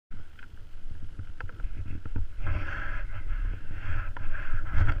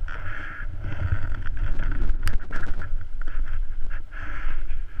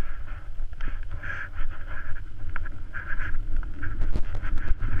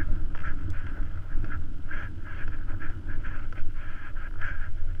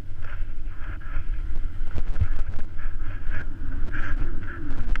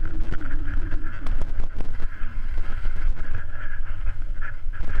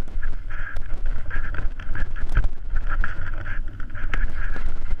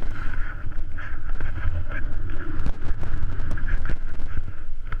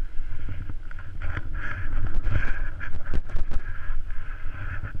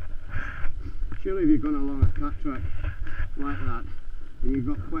Surely if you're going along a cat track like that, and you've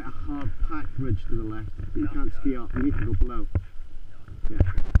got quite a hard packed ridge to the left, you can't ski up, you need to go below. Yeah.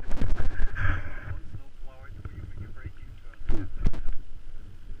 Yeah.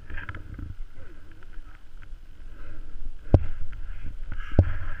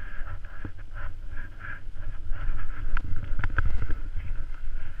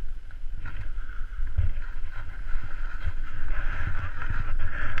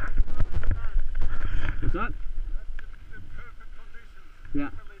 What's that? Yeah.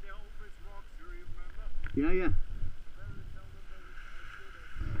 Yeah, yeah.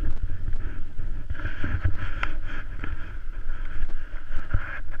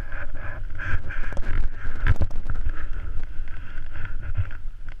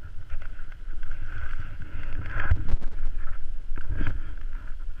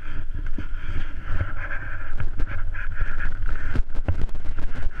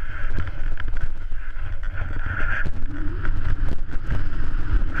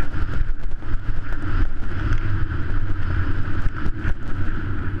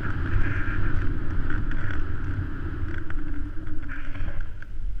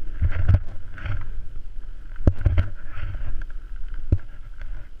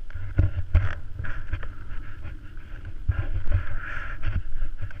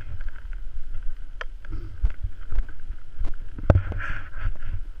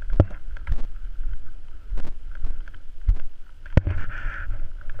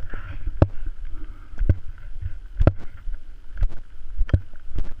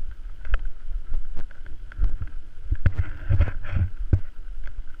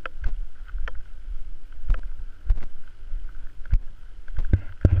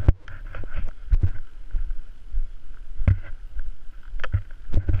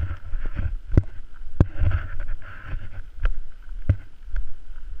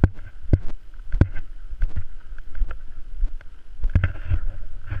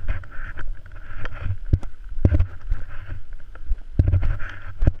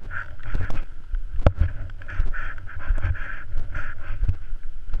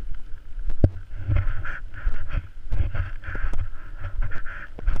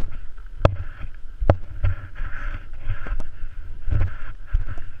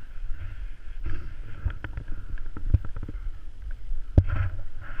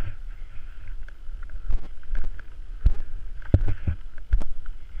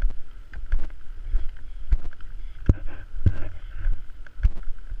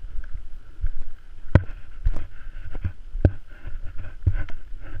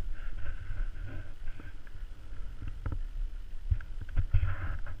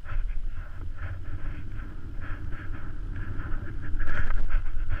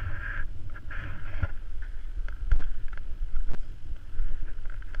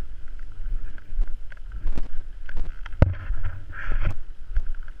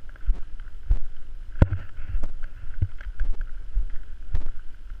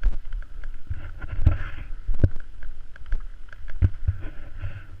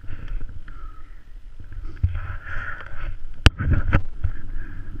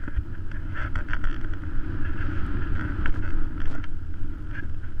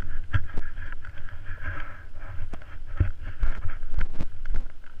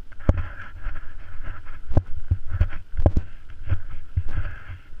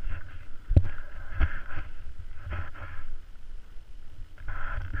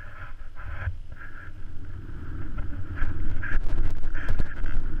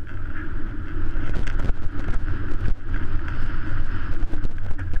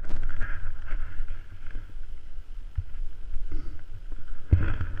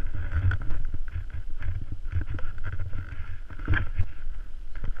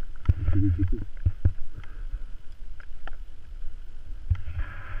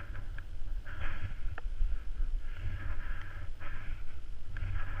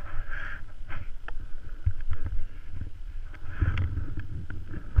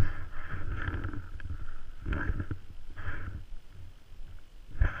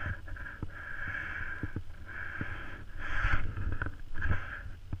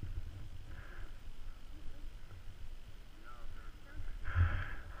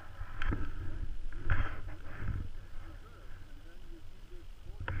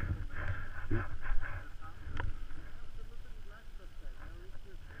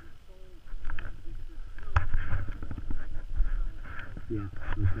 Yeah,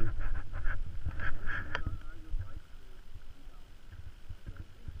 okay.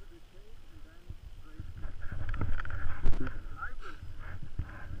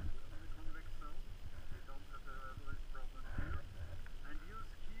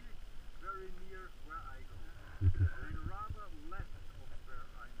 Very near Okay. rather left of where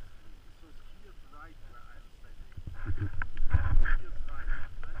I'm standing. So ski is right where I'm standing. Okay. Ski is right.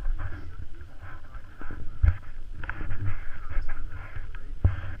 I think you ski is right where I'm standing. Great.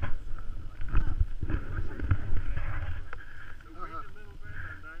 So wait a little bit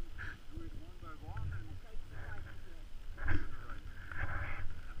and then do it one by one and take the right again. Right.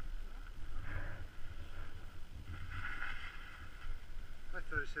 I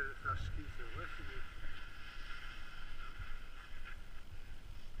thought you said it first ski to the left of you.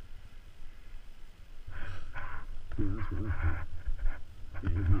 Yeah, that's what I thought. Yeah,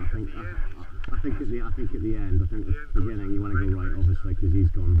 I think at the end, I think at the beginning you want to go right, obviously, because he's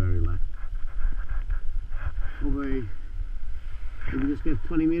gone very left. Probably, did we just give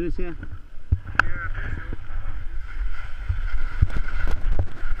 20 metres here? Yeah, I think so.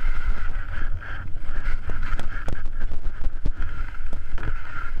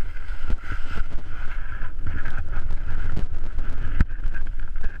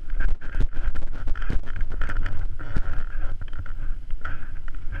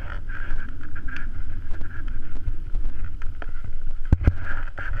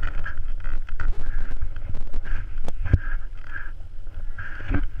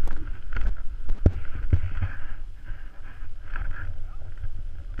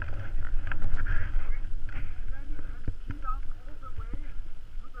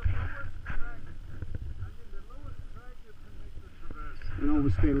 And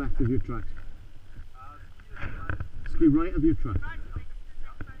always stay left of your tracks. Ski right of your tracks.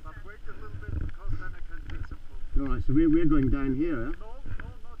 But wait a little bit because then I can take some photos. Alright, so we're going down here, eh? No,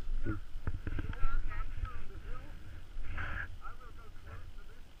 not here. Here on the hill. I will go close to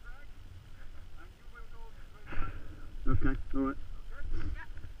this track and you will go straight right here. Okay, alright.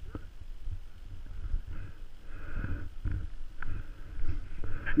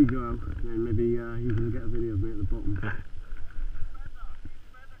 You go, and maybe you can get a video of me at the bottom.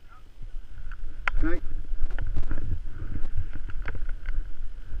 Okay.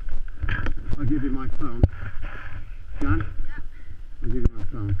 I'll give you my phone. Jan? Yep. I'll give you my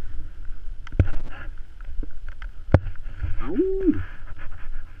phone. Oh!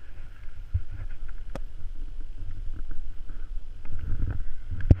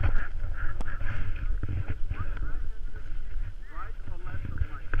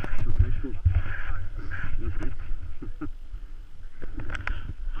 Okay, cool. Okay.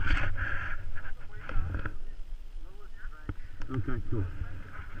 Okay, cool.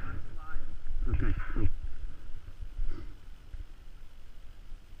 Okay, cool.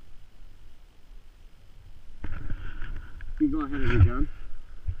 You go ahead of me, John.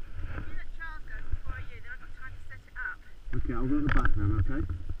 You let Charles go before you, then I've got time to set it up. Okay, I'll go at the back then, okay?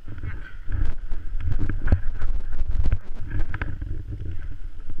 Yeah.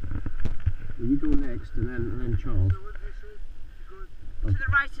 Well, you go next, and then Charles. So what did you say? Oh. To the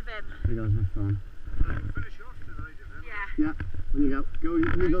right of him. Here goes my phone. Finish off tonight, then. Yeah. Yeah, when you go.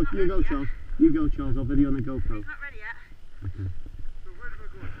 You go, Charles. You go, Charles. I'll video on the GoPro. He's not ready yet. Okay. So where do I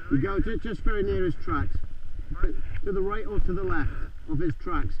go? You go just very near his tracks. To the right or to the left of his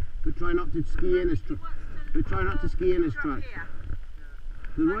tracks, but try not to ski in his tracks. But try not to ski in his tracks.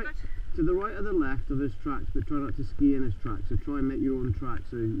 To the right or the left of his tracks, but try not to ski in his tracks. So try and make your own track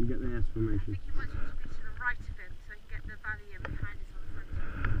so you get the S I formation. think he wants you to be to the right of him so he can get the valley in behind us on the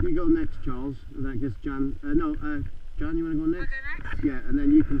front. You go next, Charles, and that gets Jan. Jan, you want to go I'll next? go next. Yeah, and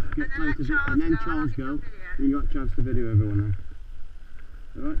then you can get And then time let to Charles and then go, Charles and I'll go, take your and you got a chance to video everyone now.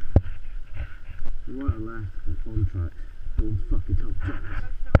 Alright? Right or left, on tracks. Don't fuck it up, Charles. Go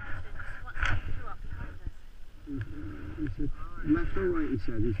to the right of him because he wants to queue up behind us. He said left or right, he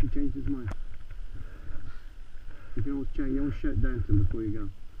said. He changed his mind. You can always change, you always shout down to him before you go.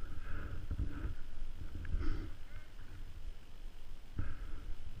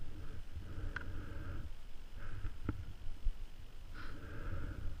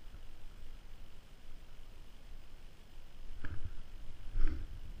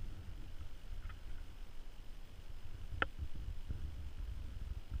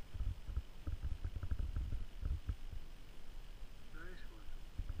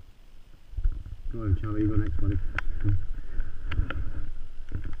 Go on, Charlie, you go next, buddy.